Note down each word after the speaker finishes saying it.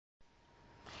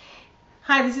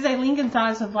Hi, this is Eileen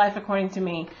Gonzalez of Life According to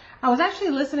Me. I was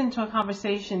actually listening to a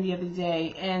conversation the other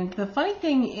day, and the funny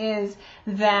thing is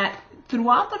that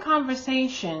throughout the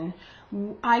conversation,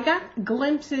 I got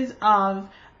glimpses of,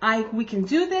 we can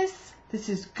do this, this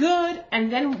is good, and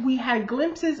then we had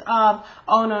glimpses of,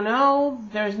 oh no,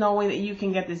 there's no way that you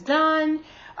can get this done.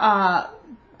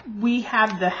 We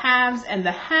have the haves and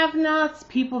the have-nots.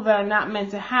 People that are not meant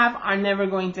to have are never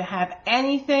going to have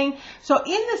anything. So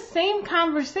in the same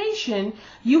conversation,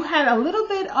 you had a little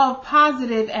bit of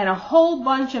positive and a whole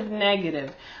bunch of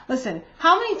negative. Listen,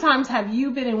 how many times have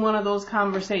you been in one of those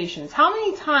conversations? How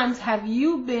many times have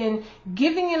you been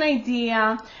giving an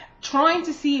idea, trying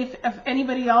to see if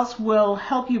anybody else will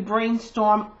help you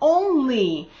brainstorm,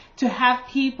 only to have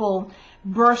people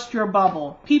burst your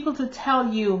bubble, people to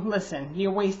tell you, listen,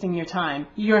 you're wasting your time.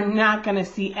 You're not going to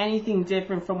see anything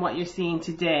different from what you're seeing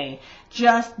today.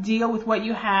 Just deal with what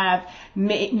you have.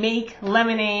 Make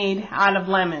lemonade out of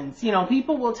lemons. You know,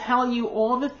 people will tell you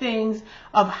all the things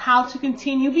of how to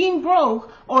continue being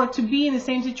broke or to be in the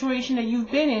same situation that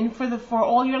you've been in for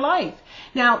all your life.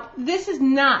 Now, this is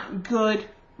not good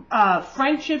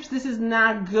friendships. This is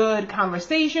not good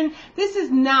conversation. This is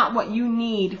not what you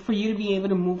need for you to be able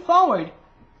to move forward.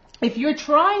 If you're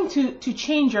trying to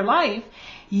change your life,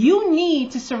 you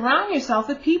need to surround yourself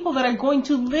with people that are going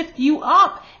to lift you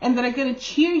up and that are going to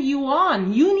cheer you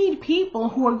on. You need people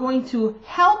who are going to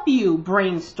help you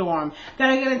brainstorm, that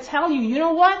are going to tell you, you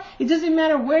know what, it doesn't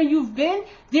matter where you've been,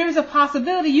 there's a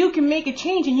possibility you can make a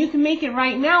change and you can make it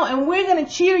right now, and we're going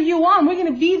to cheer you on. We're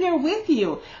going to be there with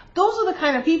you. Those are the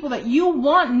kind of people that you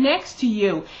want next to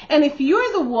you. And if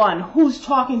you're the one who's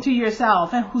talking to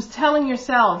yourself and who's telling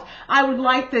yourself, I would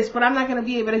like this, but I'm not going to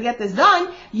be able to get this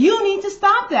done, you need to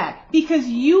stop that, because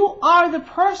you are the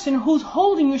person who's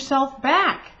holding yourself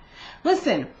back.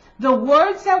 Listen, the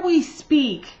words that we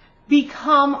speak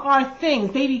become our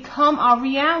things. They become our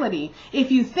reality.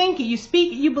 If you think it, you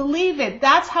speak it, you believe it,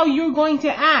 that's how you're going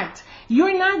to act.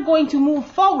 You're not going to move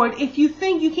forward if you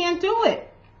think you can't do it.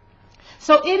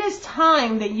 So it is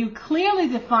time that you clearly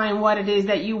define what it is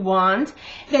that you want,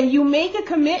 that you make a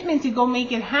commitment to go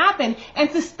make it happen,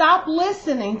 and to stop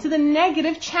listening to the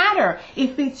negative chatter.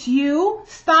 If it's you,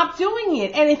 stop doing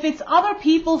it. And if it's other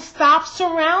people, stop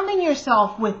surrounding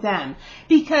yourself with them,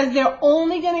 because they're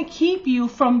only going to keep you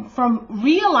from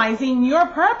realizing your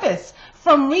purpose,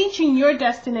 from reaching your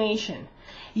destination.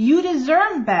 You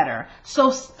deserve better.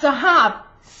 So stop,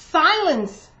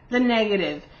 silence the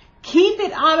negative. Keep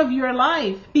it out of your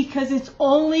life, because it's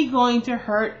only going to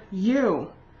hurt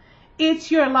you.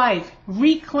 It's your life.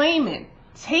 Reclaim it.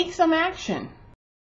 Take some action.